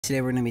Today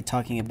we're going to be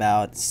talking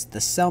about the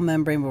cell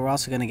membrane, but we're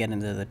also going to get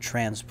into the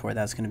transport.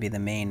 That's going to be the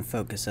main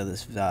focus of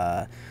this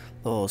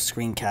little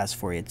screencast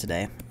for you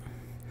today.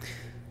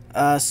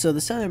 So the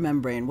cellular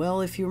membrane,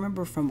 well, if you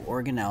remember from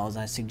organelles,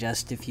 I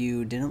suggest if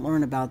you didn't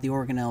learn about the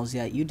organelles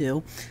yet, you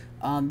do.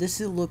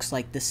 This looks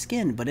like the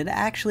skin, but it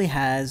actually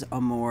has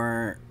a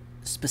more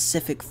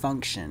specific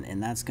function,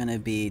 and that's going to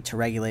be to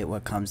regulate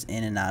what comes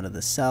in and out of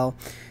the cell.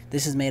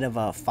 This is made of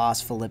a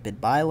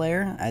phospholipid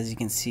bilayer, as you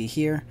can see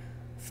here.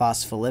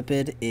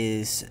 Phospholipid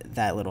is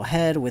that little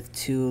head with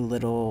two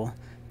little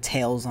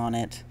tails on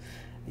it.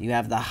 You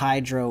have the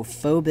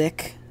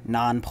hydrophobic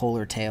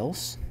nonpolar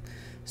tails.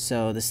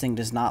 So this thing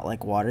does not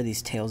like water.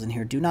 These tails in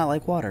here do not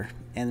like water.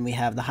 And we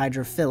have the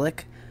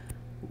hydrophilic,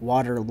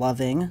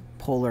 water-loving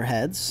polar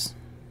heads.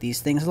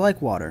 These things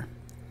like water.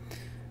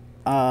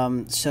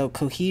 So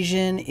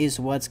cohesion is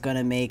what's going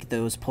to make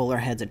those polar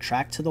heads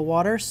attract to the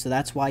water. So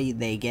that's why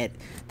they get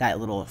that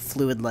little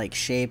fluid-like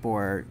shape,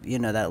 or, you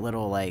know, that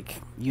little like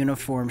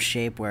uniform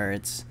shape where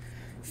it's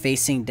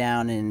facing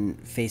down and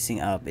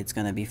facing up. It's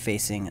going to be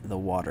facing the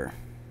water.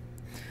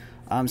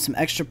 Some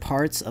extra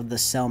parts of the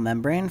cell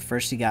membrane.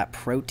 First, you got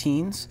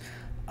proteins.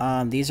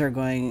 These are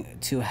going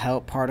to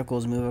help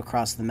particles move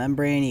across the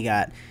membrane. You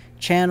got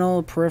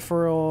channel,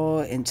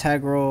 peripheral,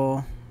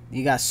 integral.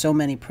 You got so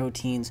many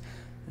proteins.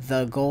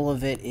 The goal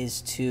of it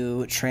is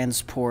to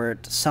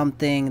transport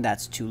something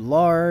that's too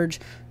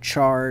large,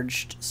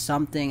 charged,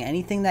 something,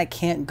 anything that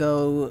can't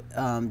go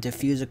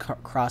diffuse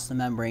across the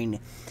membrane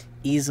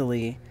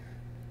easily.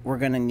 We're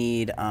going to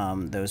need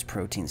those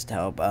proteins to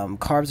help.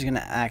 Carbs are going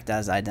to act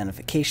as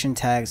identification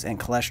tags, and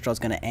cholesterol is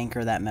going to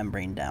anchor that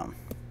membrane down.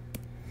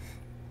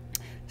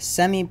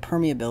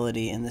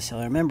 Semi-permeability in the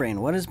cellular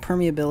membrane. What is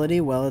permeability?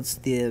 Well,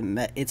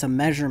 it's a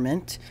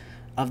measurement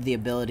of the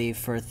ability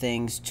for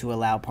things to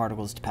allow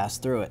particles to pass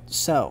through it.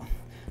 So,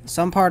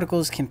 some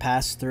particles can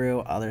pass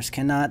through, others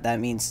cannot. That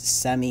means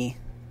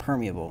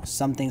semi-permeable.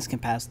 Some things can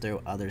pass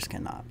through, others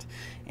cannot.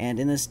 And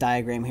in this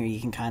diagram here,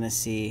 you can kind of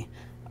see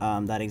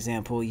that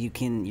example. You're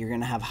going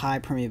to have high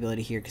permeability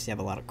here because you have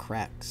a lot of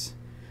cracks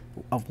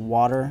of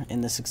water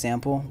in this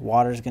example.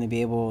 Water is going to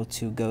be able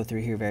to go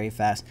through here very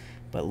fast,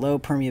 but low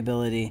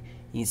permeability,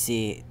 you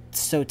see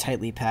so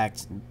tightly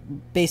packed,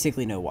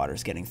 basically no water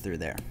is getting through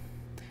there.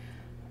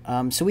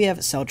 So we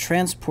have cell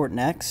transport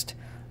next.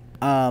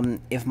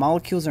 If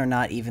molecules are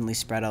not evenly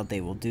spread out,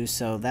 they will do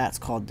so. That's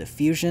called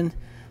diffusion.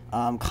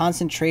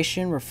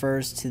 Concentration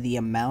refers to the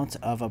amount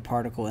of a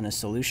particle in a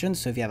solution.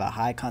 So if you have a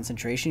high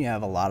concentration, you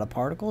have a lot of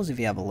particles. If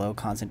you have a low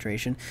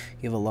concentration,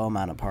 you have a low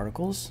amount of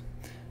particles.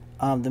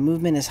 The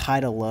movement is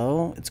high to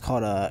low. It's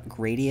called a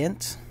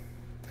gradient.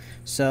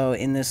 So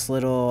in this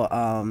little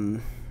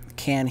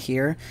can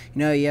here, you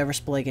know, you ever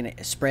spray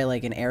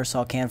like an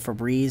aerosol can for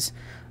Febreze?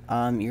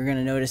 You're going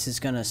to notice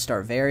it's going to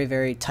start very,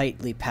 very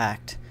tightly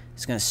packed.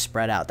 It's going to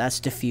spread out. That's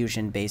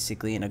diffusion,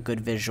 basically, in a good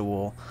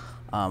visual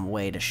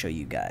way to show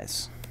you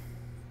guys.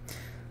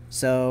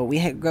 So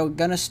we're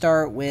going to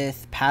start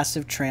with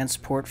passive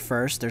transport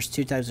first. There's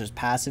two types. There's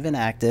passive and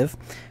active.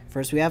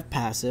 First, we have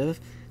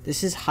passive.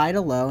 This is high to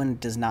low and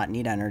does not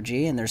need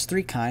energy. And there's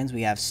three kinds.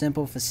 We have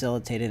simple,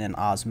 facilitated, and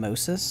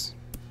osmosis.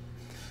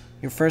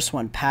 Your first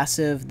one,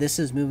 passive. This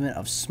is movement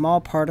of small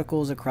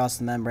particles across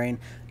the membrane.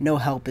 No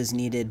help is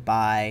needed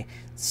by,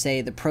 say,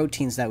 the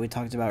proteins that we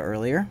talked about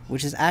earlier,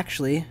 which is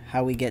actually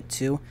how we get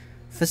to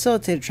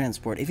facilitated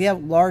transport. If you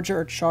have larger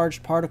or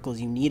charged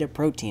particles, you need a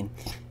protein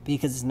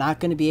because it's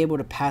not going to be able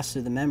to pass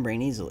through the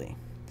membrane easily.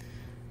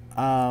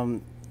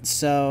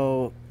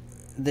 So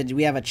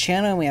we have a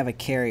channel and we have a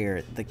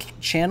carrier. The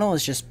channel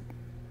is just,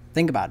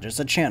 think about it, just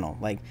a channel,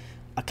 like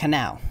a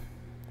canal,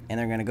 and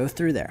they're going to go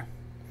through there.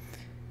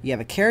 You have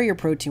a carrier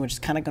protein, which is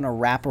kind of going to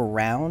wrap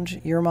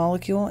around your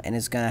molecule, and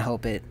it's going to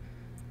help it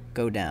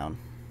go down.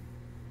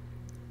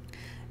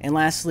 And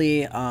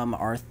lastly,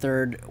 our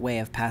third way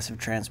of passive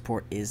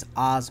transport is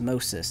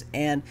osmosis.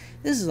 And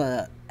this is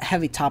a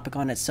heavy topic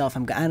on itself.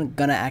 I'm going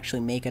to actually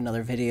make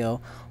another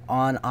video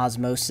on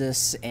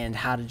osmosis and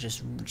how to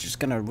just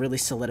going to really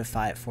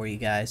solidify it for you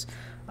guys.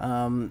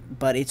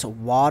 But it's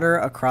water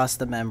across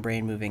the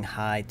membrane moving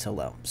high to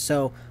low.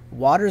 So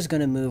water is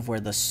going to move where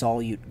the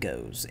solute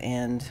goes.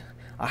 And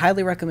I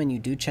highly recommend you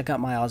do check out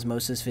my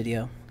osmosis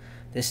video.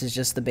 This is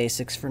just the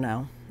basics for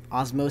now.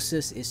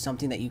 Osmosis is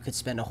something that you could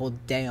spend a whole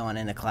day on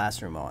in a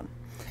classroom on.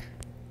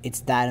 It's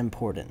that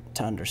important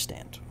to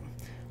understand.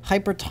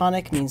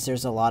 Hypertonic means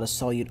there's a lot of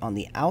solute on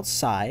the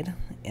outside,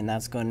 and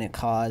that's going to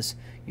cause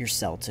your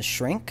cell to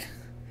shrink.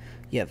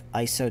 You have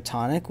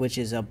isotonic, which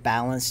is a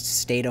balanced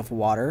state of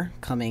water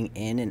coming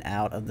in and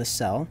out of the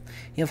cell.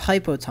 You have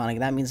hypotonic.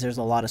 That means there's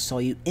a lot of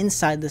solute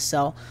inside the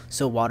cell,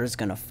 so water is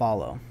going to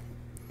follow.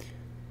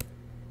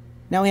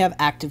 Now we have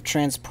active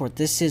transport.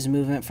 This is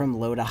movement from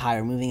low to high,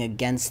 or moving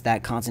against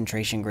that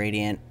concentration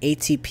gradient.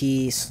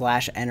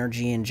 ATP /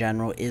 energy in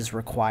general is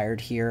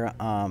required here.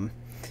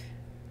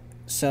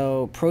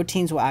 So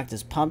proteins will act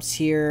as pumps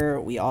here.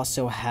 We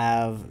also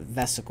have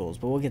vesicles,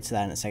 but we'll get to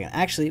that in a second.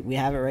 Actually, we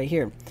have it right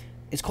here.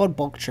 It's called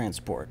bulk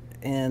transport,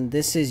 and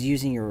this is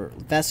using your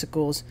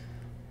vesicles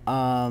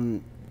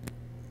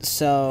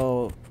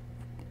So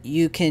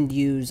you can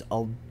use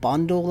a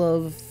bundle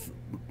of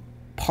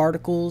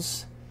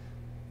particles,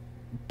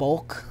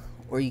 bulk,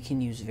 or you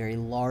can use very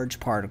large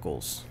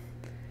particles.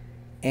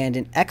 And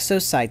in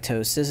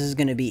exocytosis is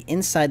going to be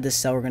inside the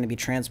cell. We're going to be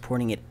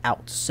transporting it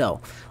out.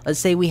 So let's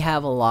say we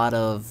have a lot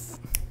of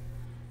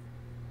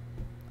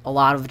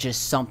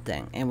just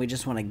something, and we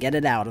just want to get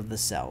it out of the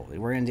cell.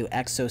 We're going to do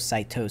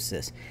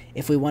exocytosis.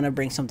 If we want to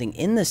bring something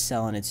in the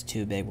cell and it's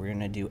too big, we're going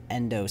to do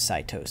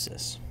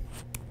endocytosis.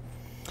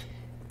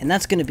 And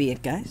that's going to be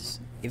it, guys.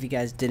 If you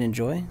guys did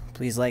enjoy,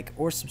 please like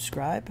or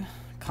subscribe.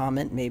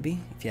 Comment maybe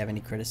if you have any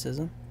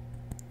criticism.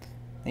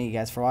 Thank you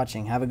guys for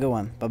watching. Have a good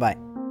one.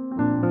 Bye-bye.